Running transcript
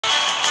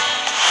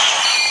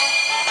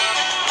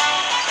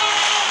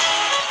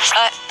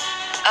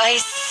I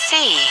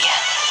see.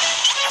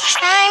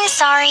 I'm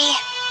sorry.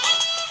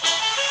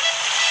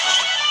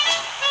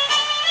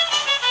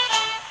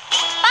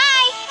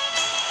 Bye!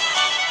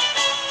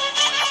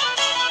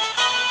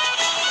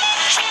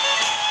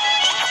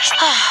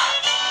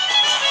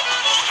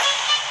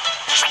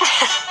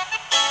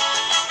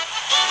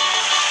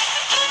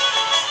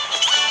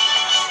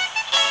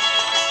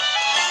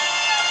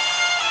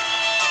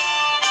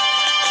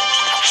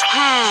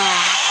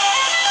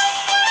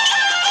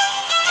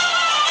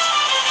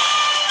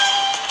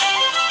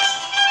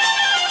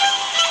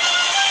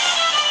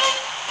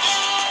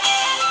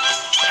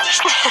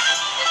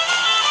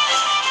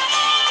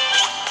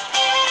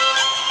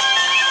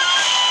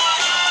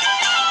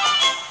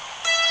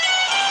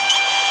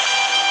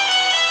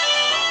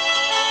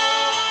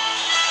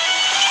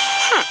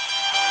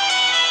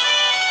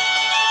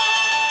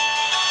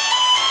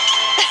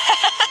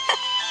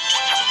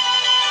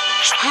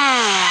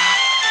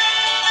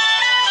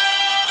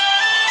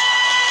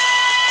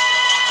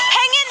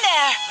 Hang in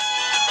there!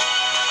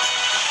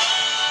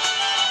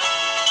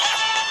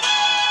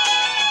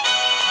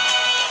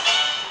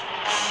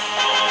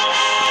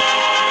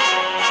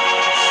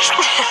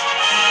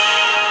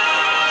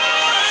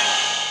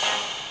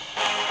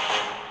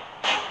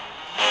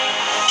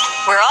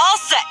 We're all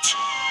set.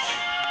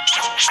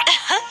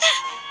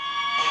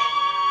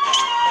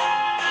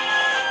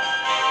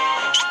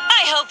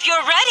 I hope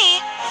you're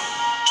ready.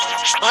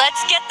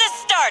 Let's get this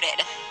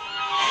started.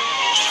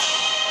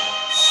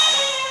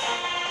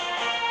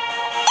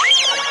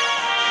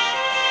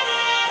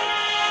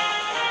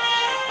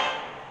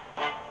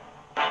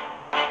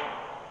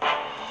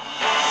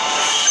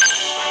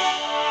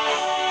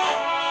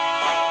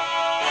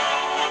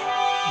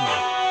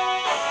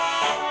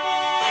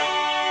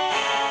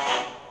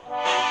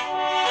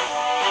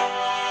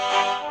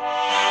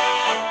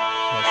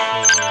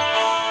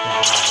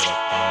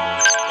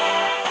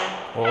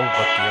 Oh,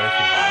 but the ice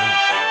is weak.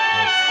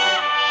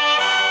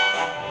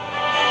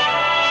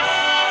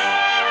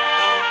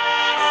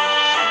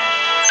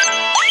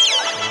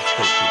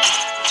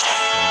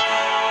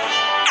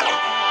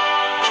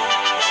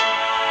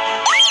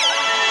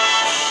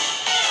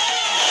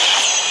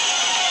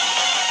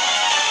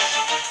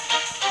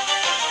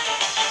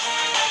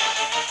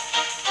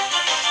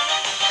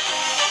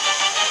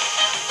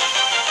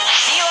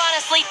 Do you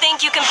honestly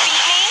think you can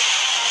beat me?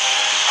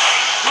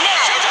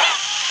 Now!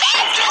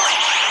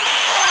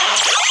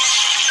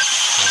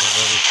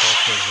 Everybody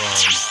focus on.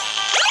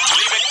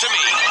 Leave it to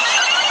me.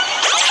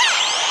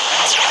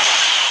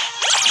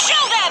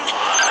 Show them!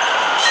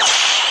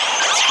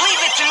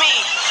 Leave it to me.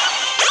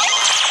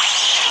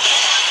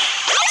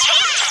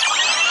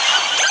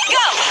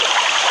 Go!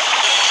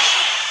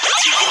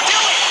 You can do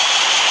it!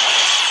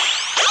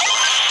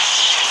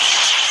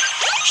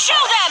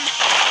 Show them!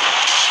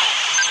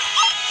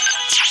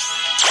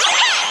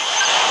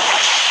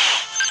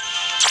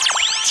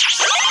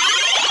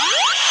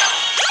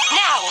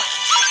 Now!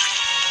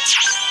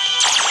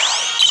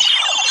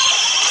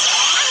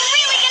 I'm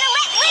really gonna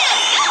let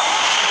loose!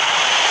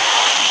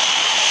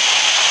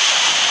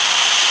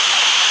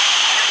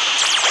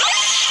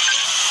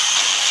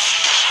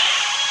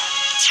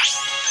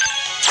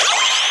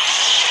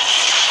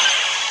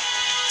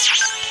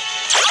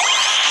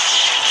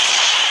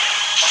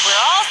 We're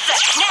all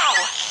set now!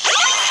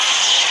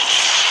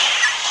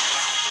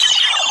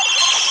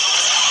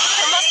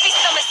 There must be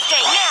some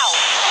mistake now!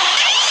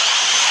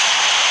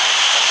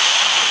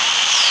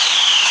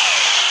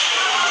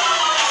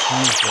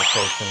 He's so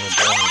close in the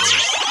down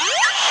there.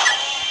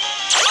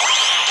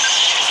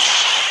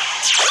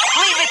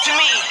 Leave it to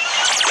me!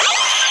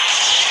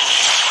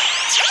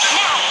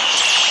 Now!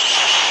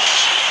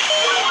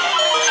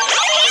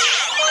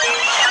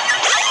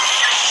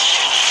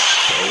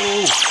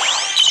 Oh!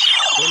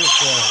 What is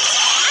that?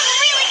 I'm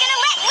really gonna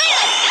let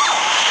loose!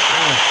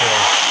 Wonderful.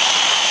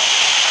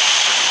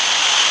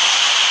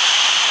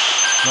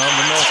 Not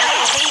enough. I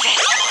believe it!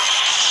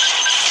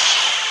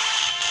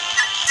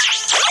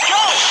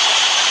 Go!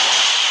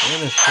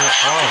 Finish it Look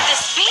at off. the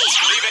speed!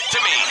 Leave it to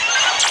me.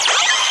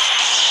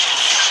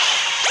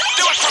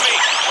 Do it for me.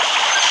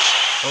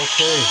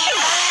 Okay.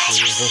 This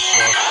is this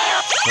one.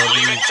 Now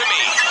Leave we it to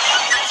me.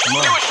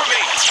 come Do on. it for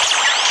me.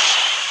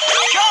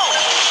 Go!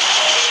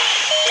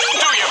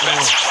 Do your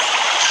best.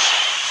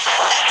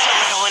 That's a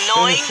little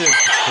annoying. Finish it,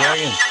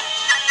 dragon.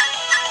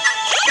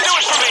 Do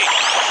it for me.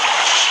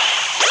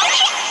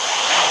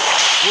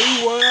 We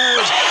won!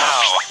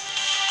 Ow.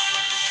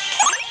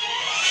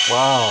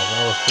 Wow,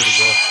 that was pretty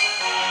good.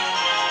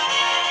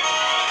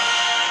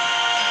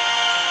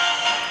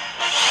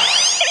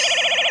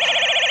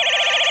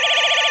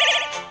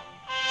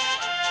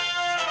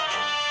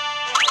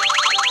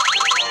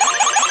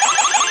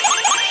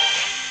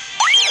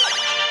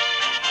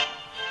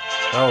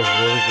 That was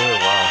really good,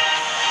 wow.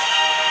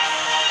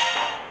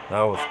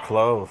 That was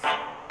close.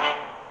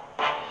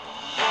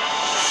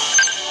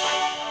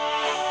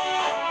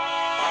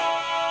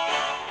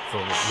 So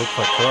it looks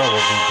like Clair will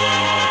be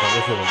joining us. I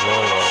wish it was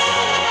Lorelei,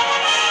 but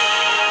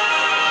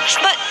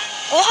But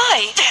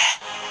why?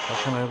 How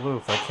can I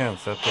lose? I can't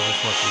set this.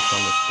 This must be some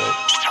mistake.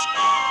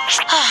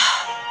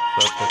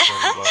 Set this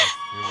over last.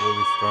 You're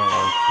really strong,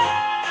 aren't you?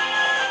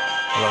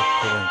 Luck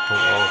couldn't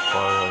put all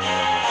fire on your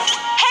head.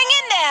 Hang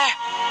in there!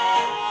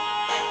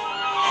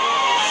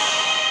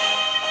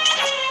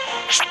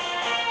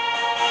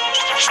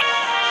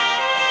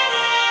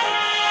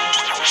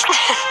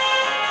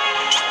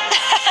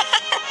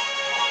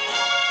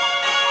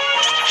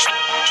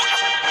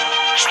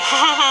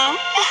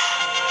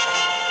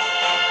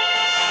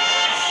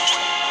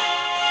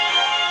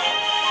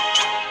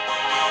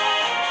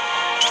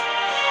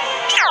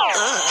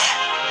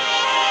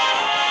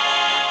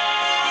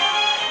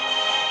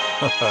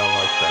 I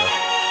like that.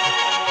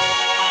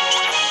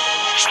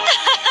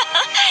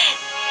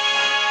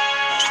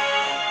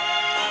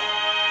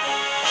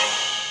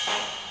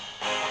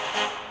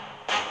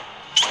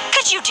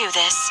 Could you do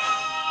this?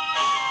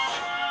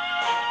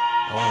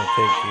 I want to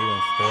take you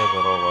instead,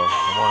 but oh well.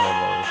 I want to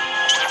load.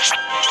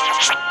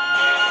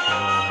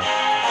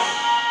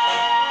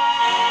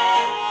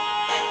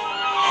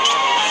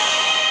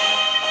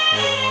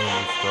 You're the one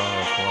who's strong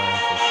as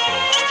lions is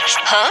strong.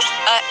 Huh?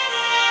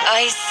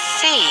 I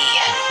see.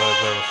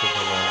 Besides, I was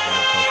super long when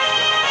it comes to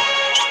that.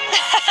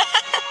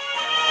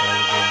 Now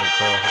you're being the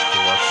girl who's to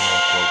watch me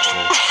on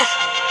closely.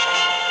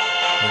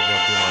 Maybe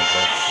I'll do my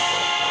best to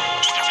work for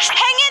it.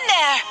 Hang in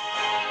there!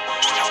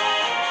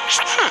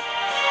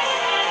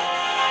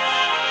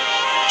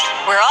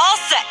 We're all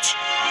set.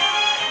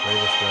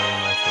 Greatest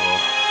dragon master of all.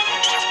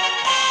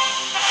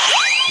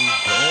 Keep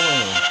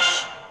going.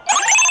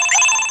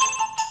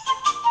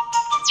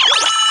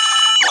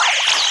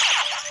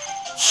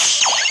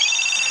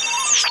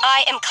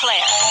 I am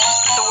Clair,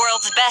 the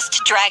world's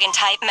best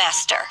dragon-type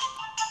master.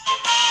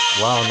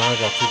 Wow, now I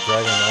got 2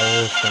 dragon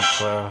Iris and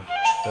Clair.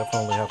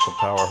 Definitely have to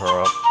power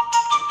her up.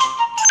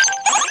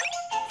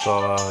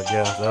 So,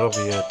 yeah, that'll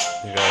be it,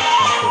 you guys.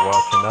 Thanks for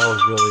watching. That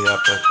was really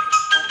epic.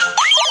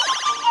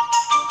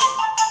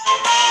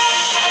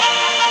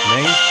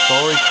 Main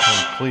story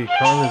complete.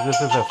 Currently,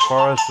 this is as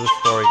far as this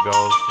story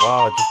goes.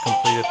 Wow, I just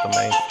completed the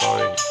main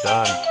story.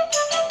 Done.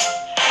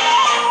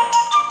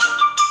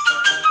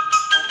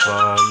 So,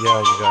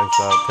 yeah, you guys,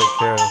 take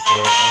care. So,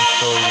 one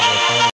story,